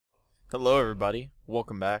Hello everybody,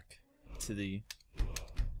 welcome back to the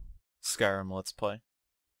Skyrim Let's Play.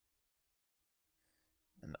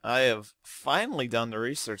 And I have finally done the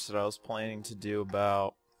research that I was planning to do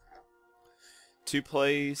about 2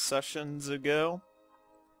 play sessions ago.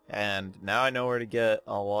 And now I know where to get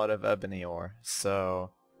a lot of Ebony ore. So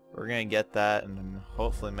we're gonna get that and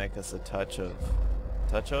hopefully make us a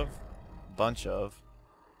bunch of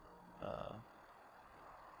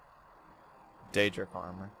Daedric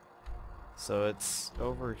armor. So it's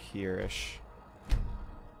over here-ish,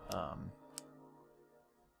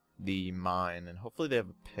 the mine, and hopefully they have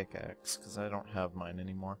a pickaxe, because I don't have mine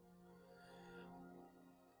anymore.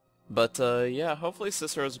 But, yeah, hopefully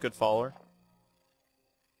Cicero's a good follower.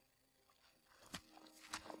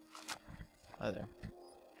 Hi there.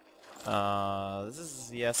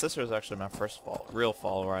 Yeah, Cicero's actually my first real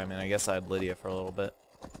follower. I mean, I guess I had Lydia for a little bit.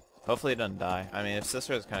 Hopefully he doesn't die. I mean, if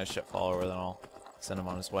Cicero's kind of shit follower, then I'll send him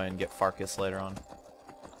on his way and get Farkas later on.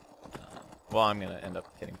 Well, I'm going to end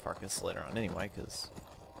up getting Farkas later on anyway, because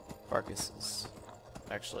Farkas is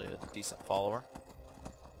actually a decent follower.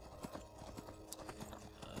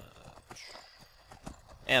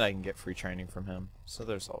 And I can get free training from him, so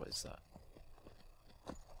there's always that.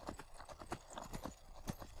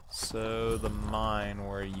 So the mine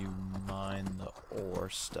where you mine the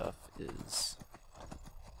ore stuff is...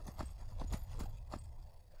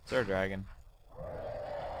 Is there a dragon?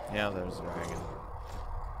 Yeah, there's a dragon.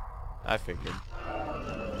 I figured.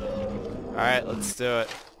 Alright, let's do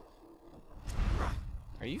it.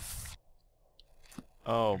 Are you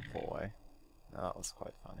Oh boy. That was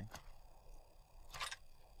quite funny.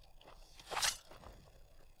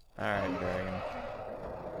 Alright, dragon.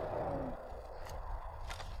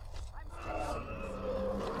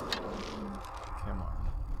 Come on.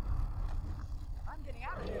 I'm getting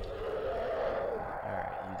out of here.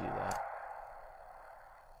 Alright, you do that.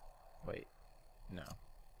 Wait. No.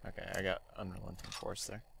 Okay, I got unrelenting force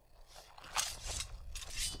there.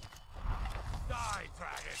 Die,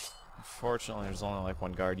 dragon! Unfortunately, there's only like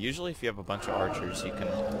one guard. Usually if you have a bunch of archers, you can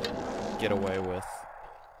get away with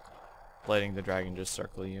letting the dragon just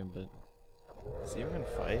circle you, but... Is he even gonna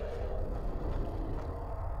fight?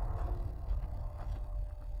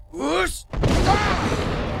 Whoosh!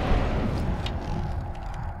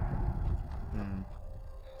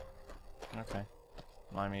 Okay.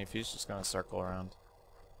 Well, I mean, if he's just gonna circle around.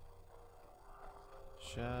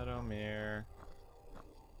 Shadowmere.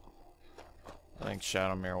 I think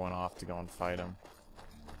Shadowmere went off to go and fight him.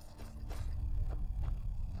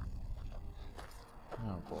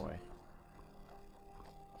 Oh boy.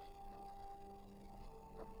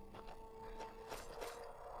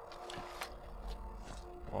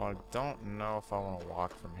 Well, I don't know if I want to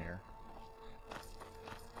walk from here.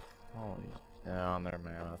 Holy... Yeah, on their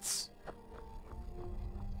mammoths.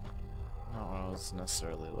 Not what I was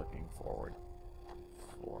necessarily looking forward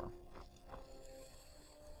for.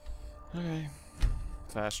 Okay.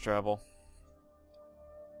 Fast travel.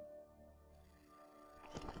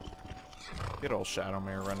 Good old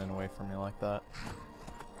Shadowmere running away from me like that.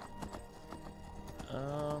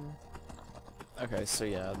 Okay, so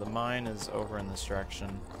yeah, the mine is over in this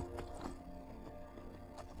direction.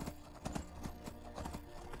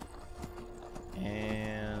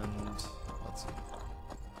 And let's see.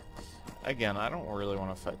 Again, I don't really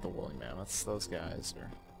want to fight the woolly mammoths. Those guys are...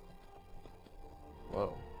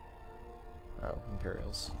 Whoa. Oh,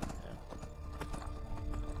 Imperials.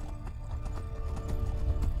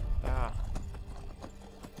 Yeah. Ah.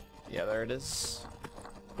 Yeah, there it is.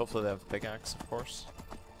 Hopefully they have a pickaxe, of course.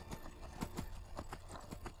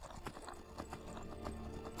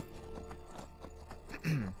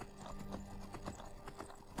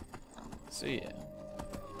 So yeah.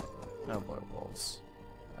 Oh boy, wolves.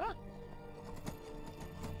 Ah.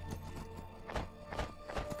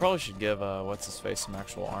 Probably should give what's his face some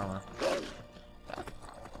actual armor.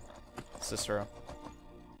 Cicero.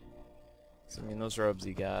 So, I mean, those robes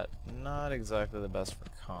he got, not exactly the best for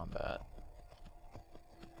combat.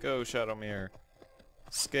 Go, Shadowmere.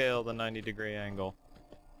 Scale the 90-degree angle.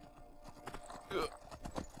 Ugh.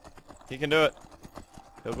 He can do it.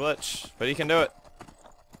 He'll glitch, but he can do it.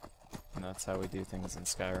 And that's how we do things in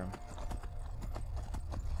Skyrim.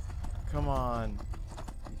 Come on.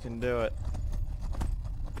 You can do it.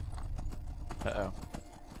 Uh-oh.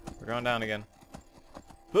 We're going down again.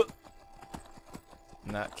 Huh.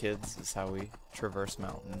 And that, kids, is how we traverse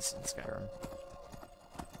mountains in Skyrim.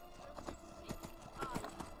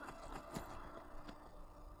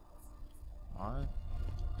 What?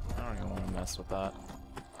 I don't even want to mess with that.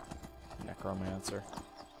 Necromancer.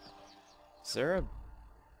 Is there a...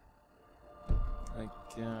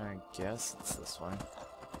 I guess it's this way.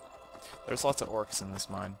 There's lots of orcs in this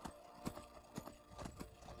mine.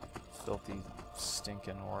 Filthy,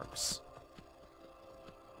 stinking orcs.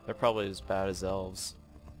 They're probably as bad as elves.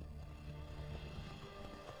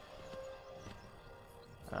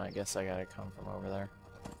 I guess I gotta come from over there.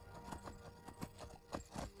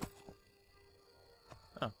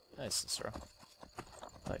 Oh, nice, Cicero.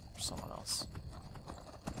 Like for someone else.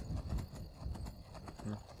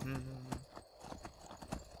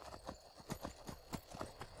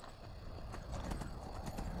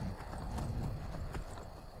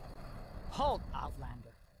 Hold,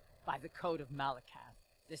 Outlander. By the code of Malakath,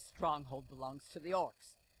 this stronghold belongs to the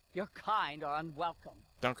orcs. Your kind are unwelcome.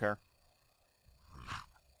 Don't care.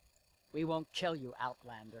 We won't kill you,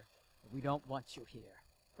 Outlander. But we don't want you here.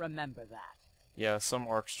 Remember that. Yeah, some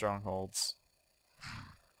orc strongholds.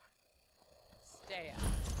 Stay out.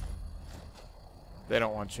 They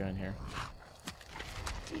don't want you in here.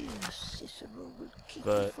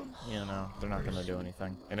 But, you know, they're not gonna do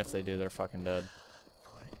anything. And if they do, they're fucking dead.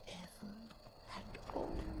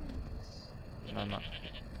 And I'm not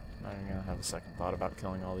even gonna have a second thought about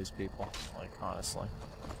killing all these people. Like, honestly.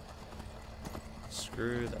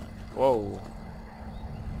 Screw that. Whoa!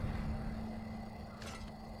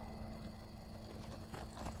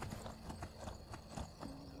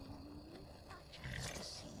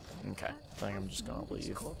 Okay, I think I'm just gonna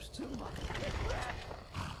leave.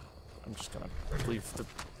 I'm just gonna leave the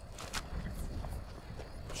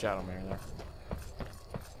Shadowmere there.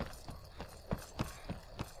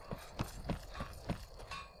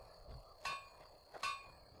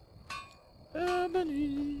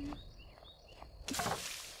 Ebony.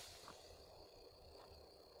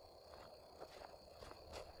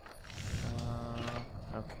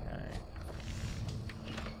 Okay.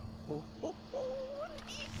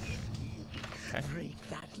 Break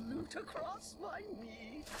that loot across my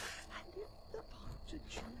knee, and if the puncher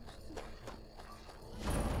chooses.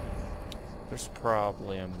 There's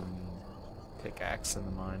probably a pickaxe in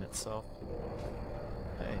the mine itself.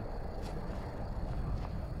 Hey.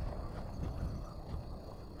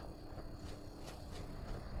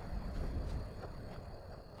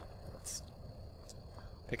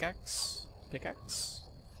 Pickaxe? Pickaxe?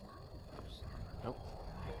 Nope.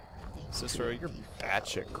 Cicero, you're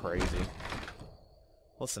batshit crazy.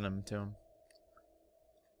 Listen to him.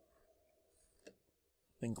 I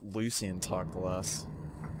think Lucian talked less.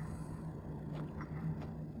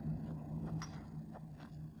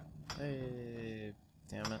 Hey,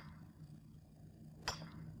 damn it.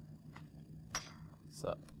 What's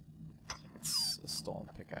up? It's a stolen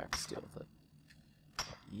pickaxe, deal with it.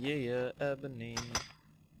 Yeah, Ebony.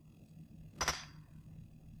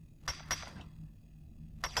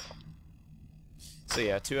 So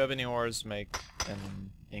yeah, 2 ebony ores make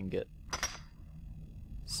an ingot.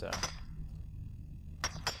 So.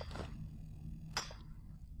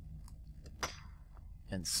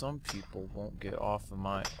 And some people won't get off of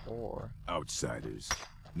my ore. Outsiders.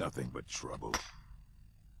 Nothing but trouble.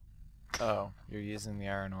 Oh, you're using the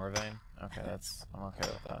iron ore vein? Okay, I'm okay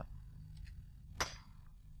with that.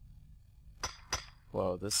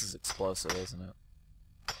 Whoa, this is explosive, isn't it?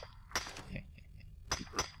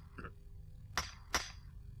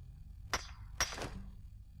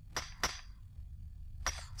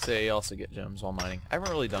 So yeah, you also get gems while mining. I haven't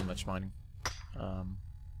really done much mining.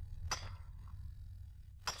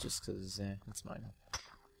 Just because, it's mining.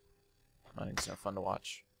 Mining's no fun to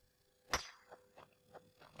watch.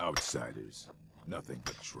 Outsiders. Nothing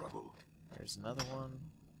but trouble. There's another one.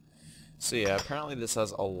 So yeah, apparently this has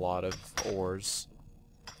a lot of ores.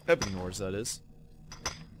 Ebony ores, that is.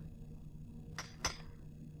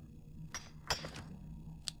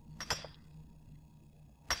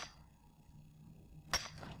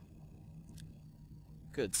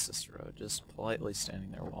 Good Cicero, just politely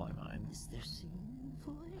standing there while I mine. Is there singing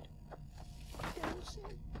void?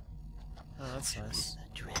 Dancing? Oh, that's nice.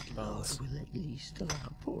 The Dreadlord Bones. will at least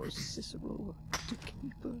allow poor Cicero to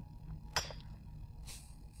keep her.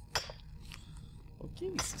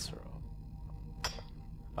 Okay, Cicero.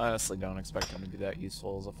 I honestly don't expect him to be that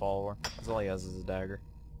useful as a follower, because all he has is a dagger.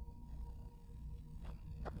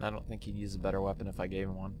 And I don't think he'd use a better weapon if I gave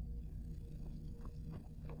him one.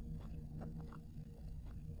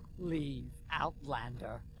 Leave,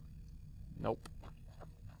 Outlander. Nope.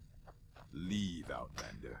 Leave,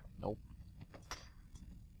 Outlander. Nope.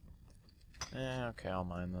 Okay, I'll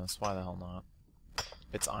mine this. Why the hell not?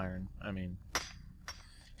 It's iron. I mean,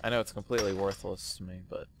 I know it's completely worthless to me,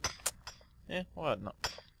 but what? No.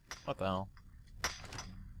 What the hell?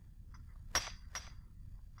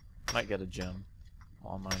 Might get a gem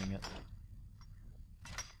while mining it.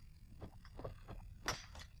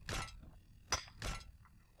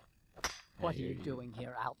 What are you doing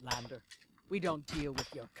here, Outlander? We don't deal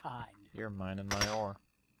with your kind. You're mining my ore.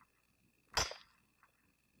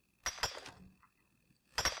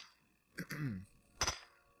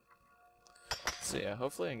 So yeah,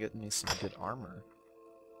 hopefully I can get me some good armor.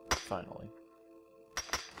 Finally.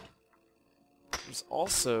 There's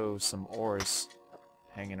also some ores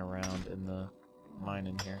hanging around in the mine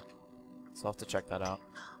in here. So I'll have to check that out.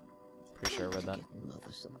 Pretty sure I read that. Getting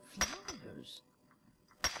over some flowers.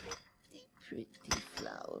 Pretty, pretty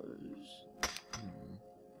flowers.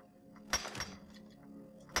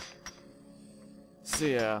 So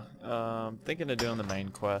yeah, thinking of doing the main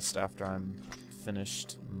quest after I'm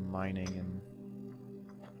finished mining and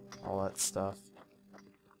all that stuff.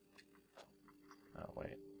 Oh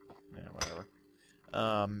wait, yeah, whatever.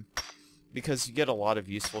 Because you get a lot of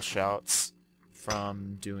useful shouts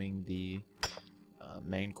from doing the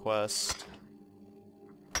main quest.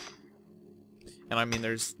 And I mean,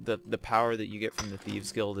 there's the power that you get from the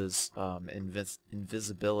Thieves Guild is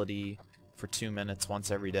invisibility for 2 minutes once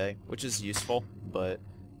every day, which is useful, but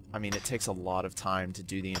I mean, it takes a lot of time to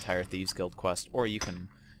do the entire Thieves Guild quest, or you can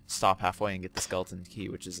stop halfway and get the skeleton key,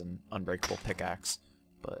 which is an unbreakable pickaxe,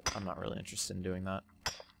 but I'm not really interested in doing that.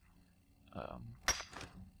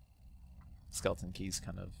 Skeleton key's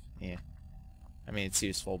kind of, eh. I mean, it's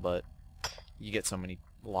useful, but you get so many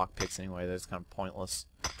lockpicks anyway that it's kind of pointless.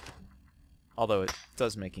 Although it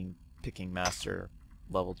does picking master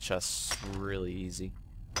level chests really easy,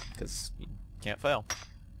 because you can't fail.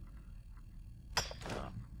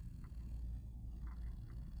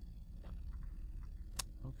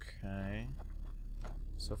 Okay.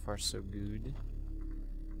 So far so good.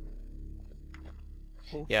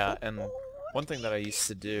 Yeah, and one thing that I used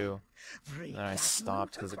to do, and I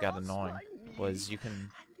stopped because it got annoying, was you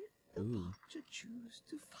can... Ooh.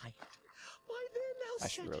 I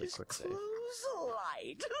should really quick save.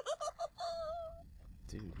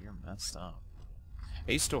 Dude, you're messed up.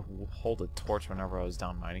 I used to hold a torch whenever I was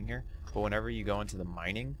down mining here, but whenever you go into the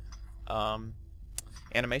mining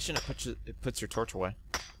animation, it puts your torch away.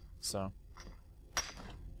 So,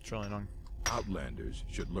 it's really annoying. Outlanders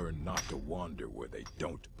should learn not to wander where they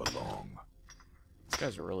don't belong. These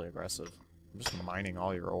guys are really aggressive. I'm just mining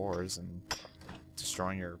all your ores and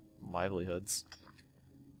destroying your livelihoods.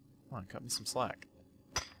 Come on, cut me some slack.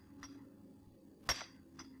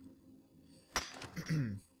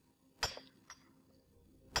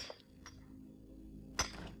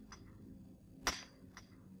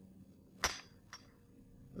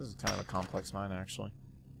 This is kind of a complex mine, actually.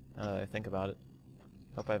 Now that I think about it.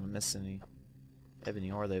 Hope I haven't missed any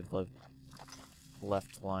ebony ore they've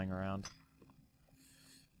left lying around.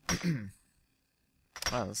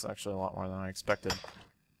 Wow, this is actually a lot more than I expected.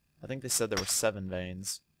 I think they said there were 7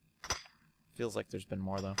 veins. Feels like there's been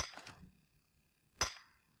more, though.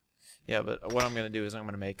 Yeah, but what I'm going to do is I'm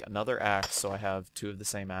going to make another axe, so I have 2 of the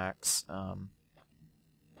same axe.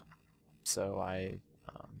 So I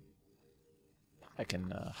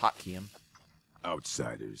can hotkey them.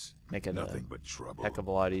 Outsiders, Make it nothing but trouble. heck of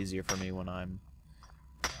a lot easier for me when I'm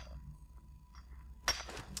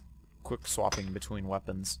quick swapping between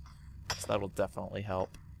weapons. So that'll definitely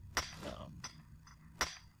help.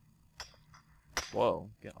 Whoa,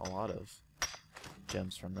 get a lot of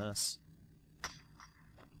gems from this.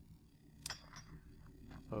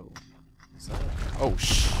 Oh. Is that it? Oh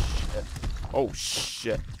shit. Oh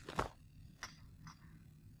shit.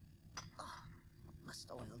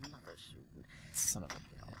 Must oil another soon. Son of a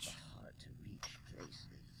bitch. Hard to reach places.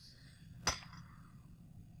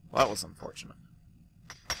 Well, that was unfortunate.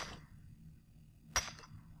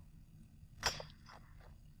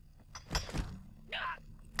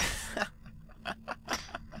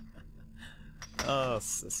 Oh,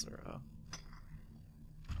 Cicero.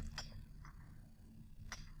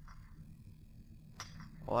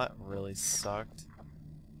 Well, that really sucked.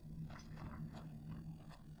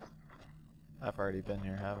 I've already been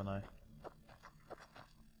here, haven't I?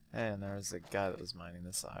 And there's a guy that was mining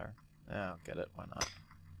this iron. Yeah, I'll get it. Why not?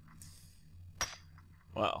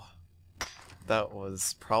 Well, that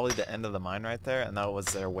was probably the end of the mine right there, and that was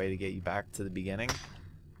their way to get you back to the beginning.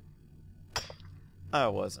 I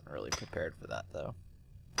wasn't really prepared for that, though.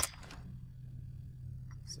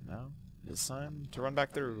 So now, it's time to run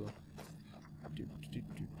back through.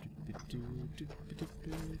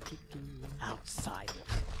 Outsiders.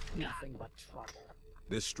 Nothing but trouble.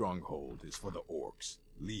 This stronghold is for the orcs.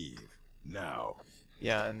 Leave now.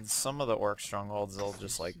 Yeah, and some of the orc strongholds, they'll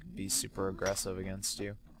just like be super aggressive against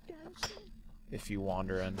you if you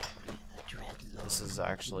wander in. This is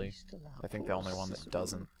actually, I think, the only one that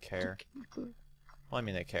doesn't care. Well, I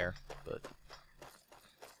mean, they care, but...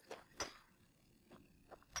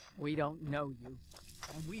 We don't know you,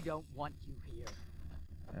 and we don't want you here.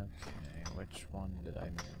 Okay, which one did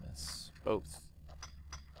I miss? Both.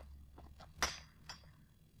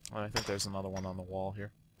 Oh, I think there's another one on the wall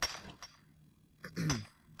here.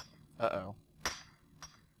 Uh-oh.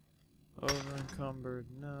 Over encumbered,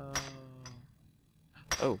 no.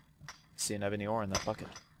 Oh, see an ebony ore in that bucket.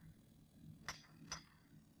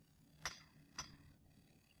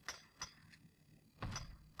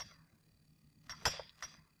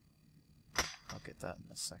 I'll get that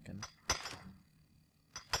in a second.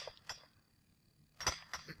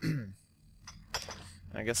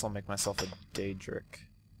 I guess I'll make myself a Daedric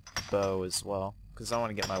bow as well, because I want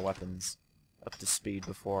to get my weapons up to speed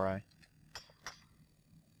before I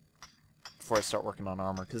start working on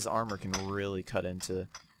armor, because armor can really cut into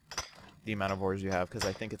the amount of ores you have, because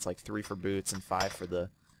I think it's like 3 for boots and 5 for the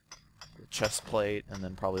chest plate, and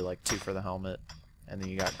then probably like 2 for the helmet, and then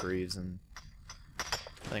you got greaves, and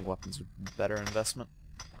I think weapons are a better investment.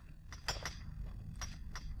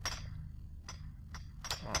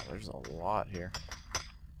 Oh, there's a lot here.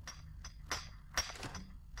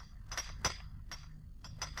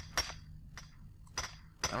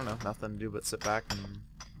 I don't know, nothing to do but sit back and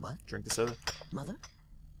drink the soda. Mother?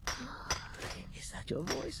 Is that your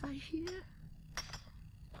voice I hear?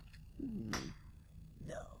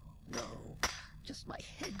 No, no. Just my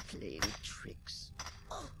head playing tricks.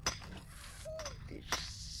 Oh, foolish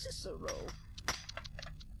Cicero.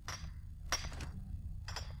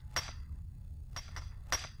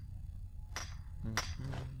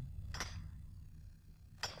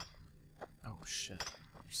 Oh shit,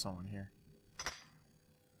 there's someone here.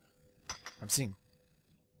 I'm seeing...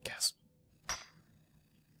 Gasp.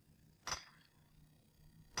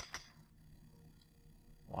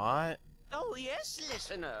 What? Oh, yes,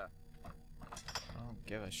 listener. I don't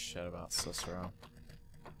give a shit about Cicero.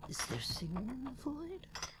 Is there singing in the void?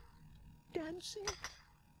 Dancing?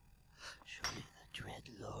 Surely the dread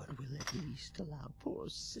Lord will at least allow poor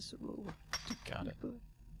Cicero to Got it. keep her.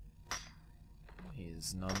 He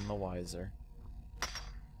is none the wiser.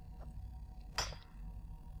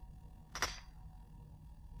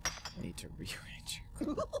 I need to rearrange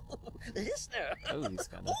your... Listener! Oh, he's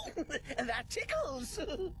got it. That tickles!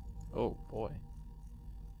 Oh, boy.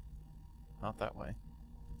 Not that way.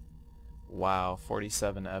 Wow,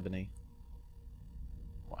 47 ebony.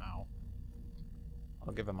 Wow.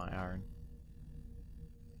 I'll give him my iron.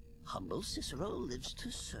 Humble Cicero lives to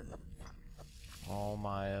serve. All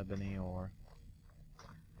my ebony ore.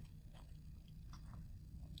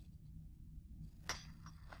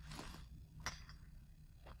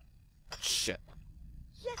 Shit.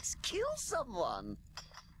 Let's kill someone!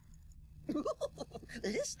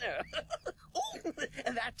 Listener! Oh,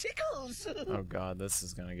 that tickles! Oh god, this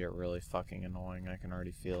is gonna get really fucking annoying. I can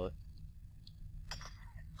already feel it.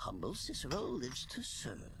 Humble Cicero lives to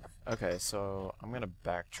serve. Okay, so I'm gonna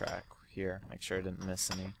backtrack here. Make sure I didn't miss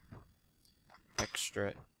any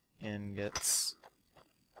extra ingots.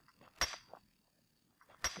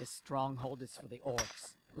 This stronghold is for the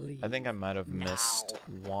orcs. Leave I think I might have missed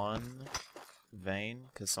now. one vein,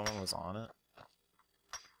 because someone was on it.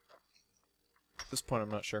 At this point, I'm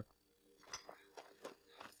not sure.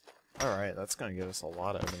 Alright, that's gonna give us a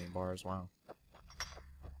lot of ebony bars, wow.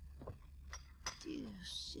 Dear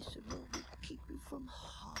Cicero will keep you from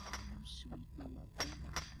harm, sweet mother.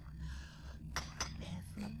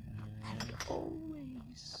 Forever and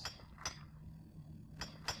always.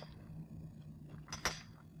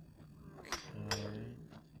 Okay.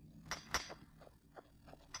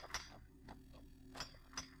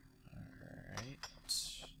 Alright.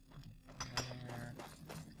 There.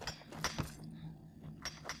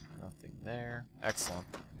 Nothing there. Excellent.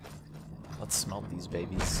 Let's smelt these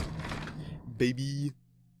babies. Baby!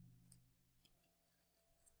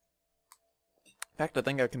 In fact, I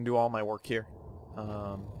think I can do all my work here.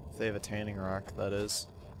 If they have a tanning rock, that is.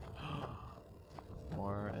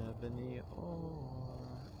 More ebony ore.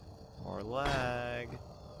 More lag.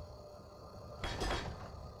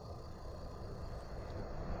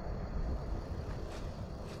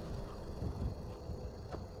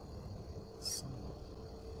 Son of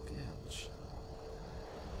a bitch.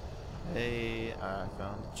 Hey, I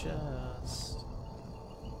found a chest.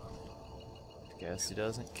 Guess he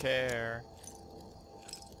doesn't care.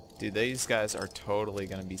 Dude, these guys are totally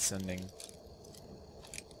gonna be sending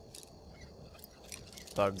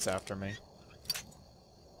thugs after me.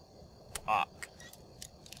 Fuck.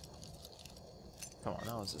 Come on,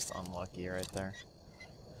 that was just unlucky right there.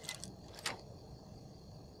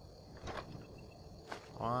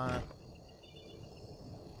 What?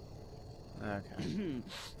 Okay.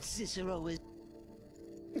 Cicero is...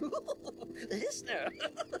 Listener!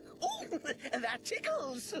 Oh, that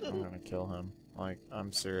tickles. I'm gonna kill him. Like,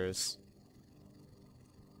 I'm serious.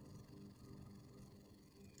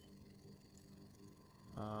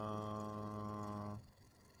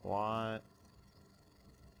 What?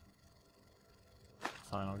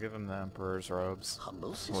 Fine, I'll give him the Emperor's robes.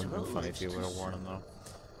 Humble It would have Cicero been funny if he lives would to have worn them, serve.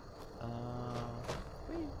 though.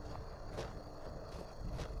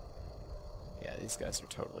 Yeah, these guys are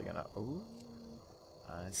totally gonna... Ooh.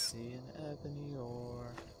 I see an ebony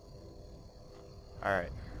ore.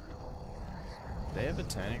 Alright. They have a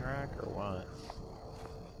tanning rack or what?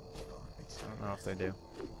 I don't know if they do.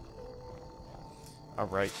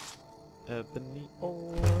 Alright. Ebony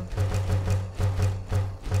ore.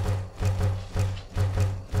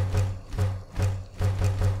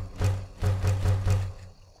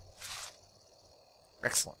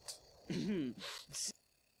 Excellent.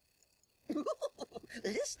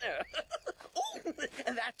 Listener. Oh,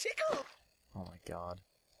 that tickles. Oh my god.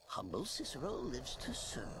 Humble Cicero lives to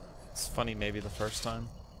serve. It's funny maybe the first time.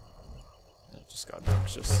 It just got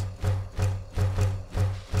obnoxious.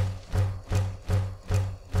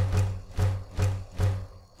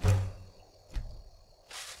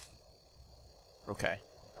 Okay.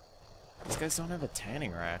 These guys don't have a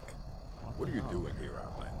tanning rack. What are you doing here,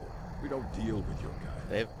 Outlander? We don't deal with your kind.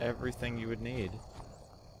 They have everything you would need,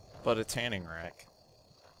 but a tanning rack.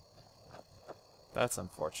 That's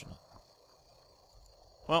unfortunate.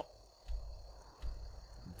 Well,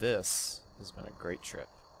 this has been a great trip.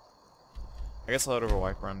 I guess I'll head over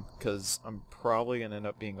Wipe Run, because I'm probably going to end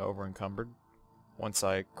up being over encumbered once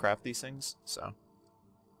I craft these things, so.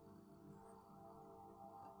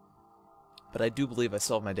 But I do believe I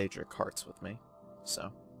still have my Daedric hearts with me,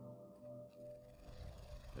 so.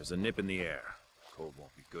 There's a nip in the air. Cold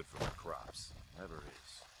won't be good for my crops. Never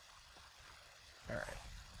is. Alright.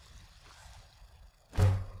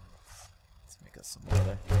 Let's make us some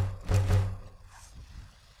leather.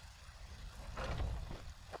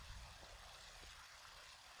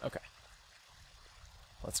 Okay.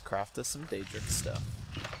 Let's craft us some Daedric stuff.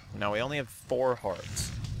 Now we only have 4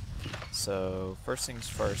 hearts. So, first things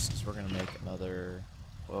first is we're gonna make another...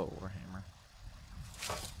 Whoa, Warhammer.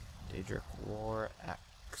 Daedric War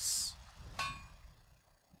Axe.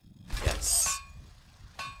 Yes.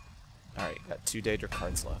 Alright, got 2 Daedric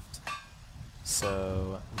cards left.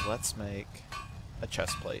 So, let's make a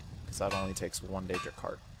chest plate, because that only takes 1 Daedric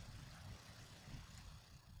card.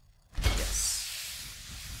 Yes.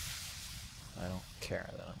 I don't care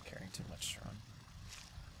that I'm carrying too much to run.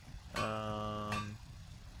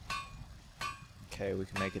 Okay, we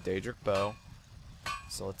can make a Daedric bow.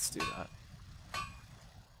 So let's do that.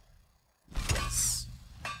 Yes.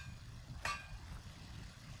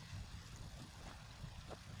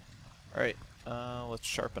 Alright, let's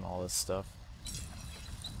sharpen all this stuff.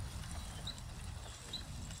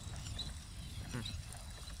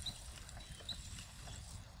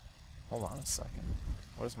 Hold on a second.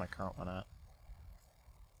 What is my current one at?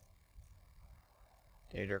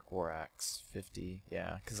 Daedric War Axe, 50.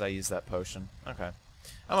 Yeah, because I used that potion. Okay.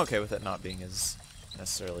 I'm okay with it not being as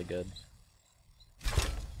necessarily good.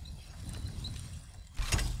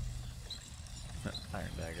 Iron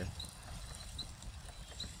Dagger.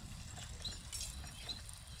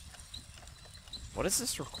 What does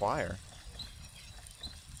this require?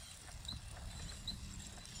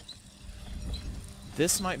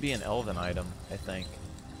 This might be an elven item, I think,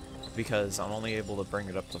 because I'm only able to bring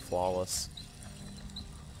it up to flawless.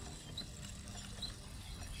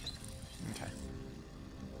 Okay.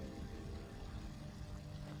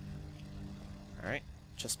 Alright,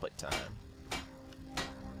 chestplate time.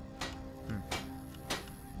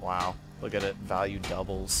 Wow, look at it, value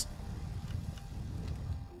doubles.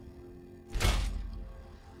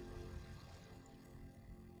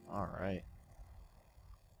 Alright.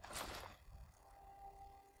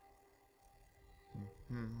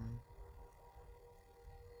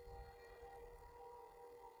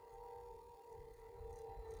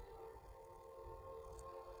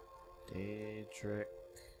 Daedric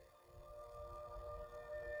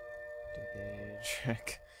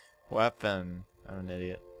weapon. I'm an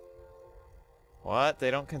idiot. What?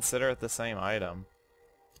 They don't consider it the same item.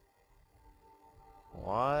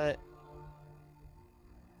 What?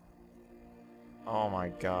 Oh my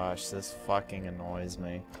gosh, this fucking annoys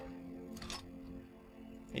me.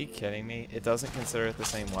 Are you kidding me? It doesn't consider it the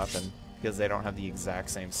same weapon because they don't have the exact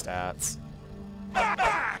same stats.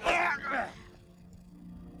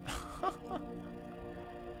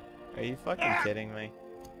 Are you fucking kidding me?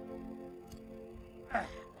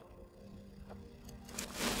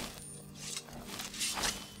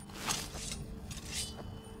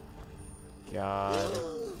 God.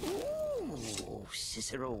 Ooh,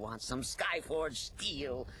 Cicero wants some Skyforge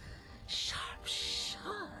steel. Sharp,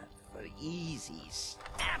 sharp for easy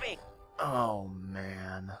stabbing. Oh,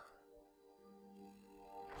 man.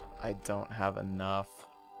 I don't have enough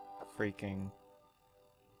freaking...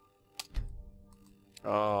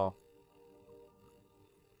 Oh.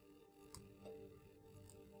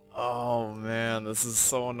 Oh, man, this is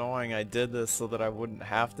so annoying. I did this so that I wouldn't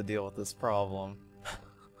have to deal with this problem.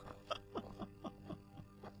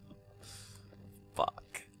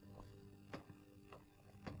 Fuck.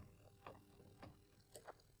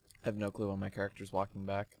 I have no clue when my character's walking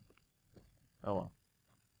back. Oh well.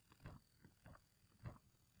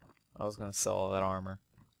 I was gonna sell all that armor.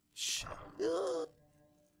 Shit.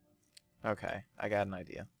 Okay, I got an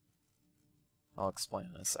idea. I'll explain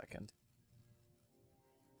in a second.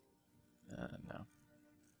 No.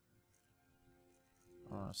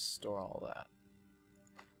 I want to store all that.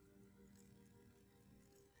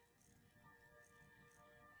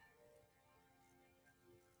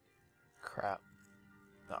 Crap.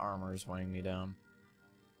 The armor is weighing me down.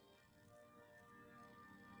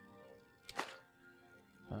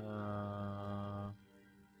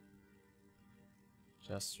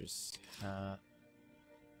 Jester's hat.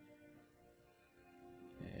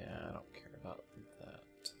 Yeah, I don't care about that.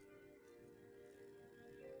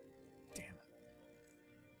 Damn it.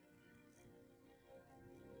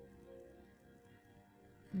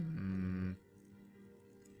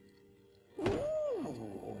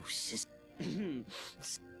 Ooh,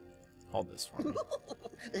 Hold this for me.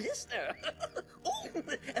 listener. Ooh,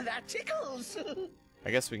 that tickles.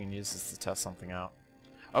 I guess we can use this to test something out.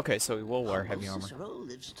 Okay, so we will wear heavy armor. Cicero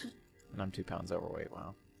lives to... And I'm 2 pounds overweight,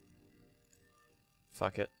 wow.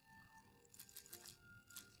 Fuck it.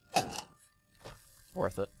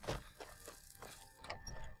 Worth it.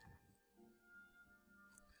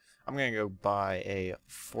 I'm gonna go buy a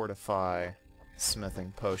Fortify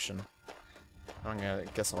smithing potion.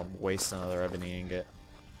 Guess I'll waste another ebony ingot.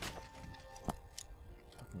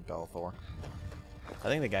 Fucking Bellathor. I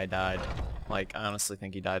think the guy died. Like, I honestly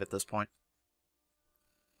think he died at this point.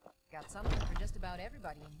 Got something for just about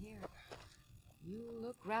everybody in here. You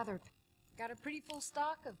look rather... Got a pretty full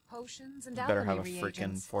stock of potions and Better have a alchemy freaking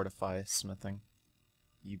reagents. Fortify smithing.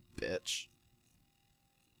 You bitch.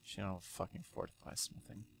 She don't have fucking Fortify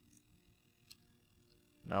smithing.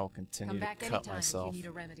 And I will continue Come to back cut anytime myself if you need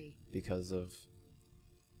a remedy. because of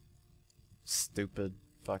stupid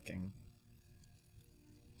fucking...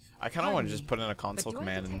 I kind of want to just put in a console do I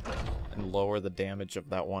command detect and lower the damage of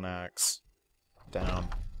that one axe down.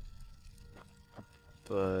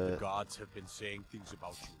 The But gods have been saying things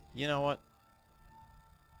about you. you know what?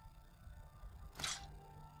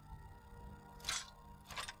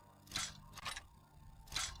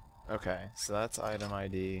 Okay, so that's item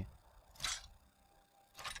ID.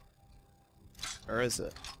 Or is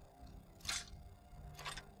it?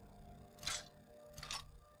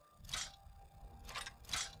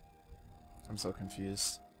 I'm so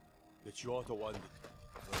confused. That you're the one that...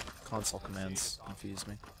 Console commands confuse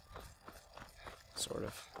me. Sort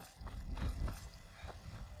of.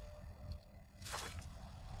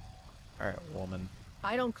 Alright, woman.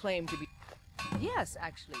 I don't claim to be... Yes,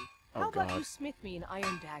 actually. Oh, How about God. you smith me an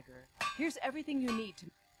iron dagger? Here's everything you need to...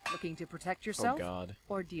 Looking to protect Oh yourself? god.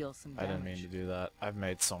 Or deal some I damage? didn't mean to do that. I've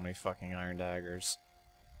made so many fucking iron daggers.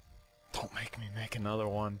 Don't make me make another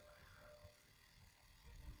one.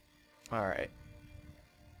 Alright.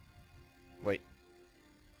 Wait.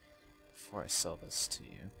 Before I sell this to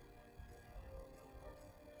you.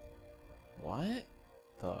 What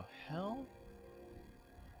the hell?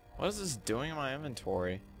 What is this doing in my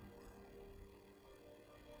inventory?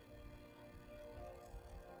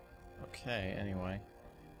 Okay, anyway.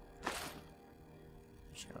 I'm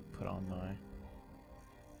just gonna put on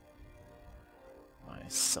my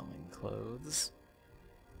selling clothes.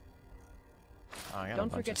 Oh, I got a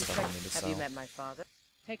Don't bunch forget of to stuff check... I need to Have sell. you met my father?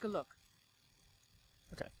 Take a look.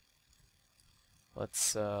 Okay. Let's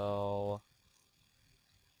sell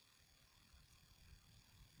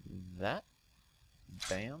that.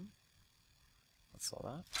 Bam. Let's sell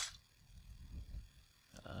that.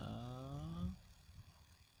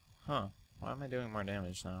 Huh. Why am I doing more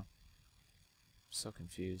damage now? I'm so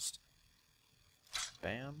confused.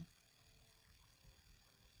 Bam.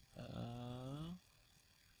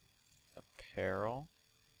 Apparel.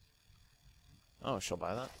 Oh, she'll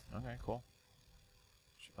buy that? Okay, cool.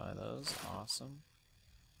 She'll buy those. Awesome.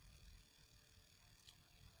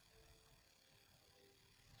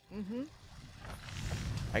 Mm-hmm.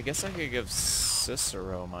 I guess I could give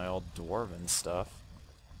Cicero my old dwarven stuff.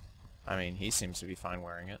 I mean, he seems to be fine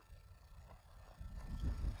wearing it.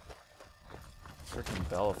 Freaking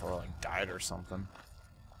Bellathor like died or something.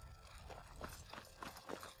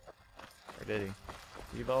 Or did he?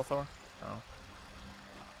 Did you Belthor? No.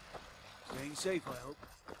 Staying safe, I hope.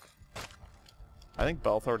 I think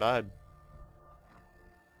Belthor died.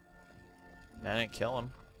 I didn't kill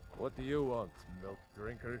him. What do you want, milk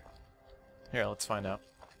drinker? Here, let's find out.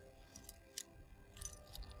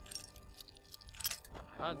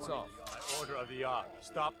 Hands off. By order of the yard.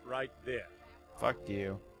 Stop right there. Fuck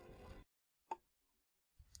you.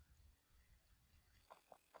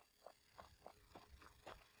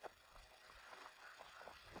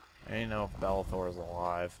 I didn't know if Belthor is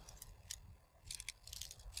alive.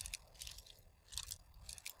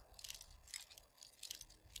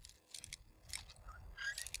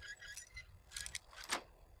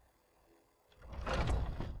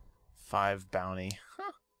 Five bounty.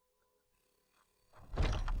 Huh.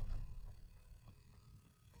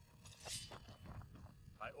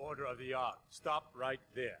 By order of the yard. Stop right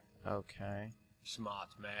there. Okay. Smart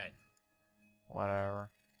man. Whatever.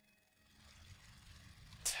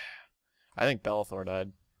 I think Belthor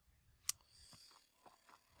died.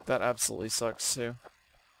 That absolutely sucks too.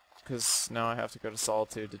 Because now I have to go to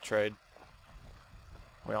Solitude to trade.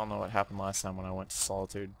 We all know what happened last time when I went to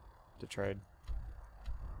Solitude to trade.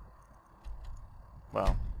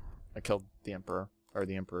 Well, I killed the Emperor, or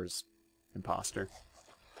the Emperor's imposter.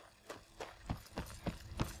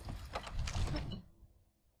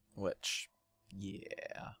 Which,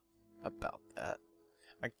 yeah, about that.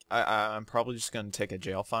 I'm probably just going to take a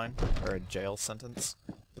jail fine, or a jail sentence.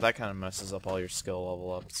 But that kind of messes up all your skill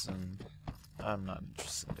level ups, and I'm not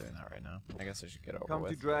interested in doing that right now. I guess I should get over Come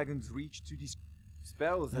with. to Dragon's Reach to these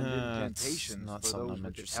spells and It's incantations not for something those I'm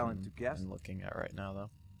with the interested talent to guess. in looking at right now, though.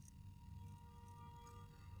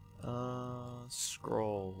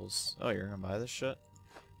 Scrolls. Oh, you're gonna buy this shit?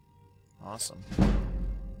 Awesome.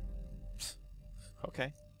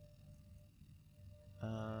 Okay.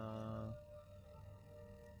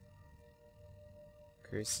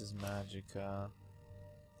 Grace's Magica.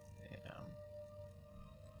 Yeah.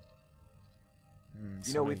 You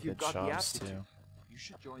So know, many if you've good got the shops, aptitude, too. you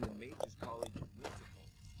should join the Mages College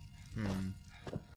in Winterhold.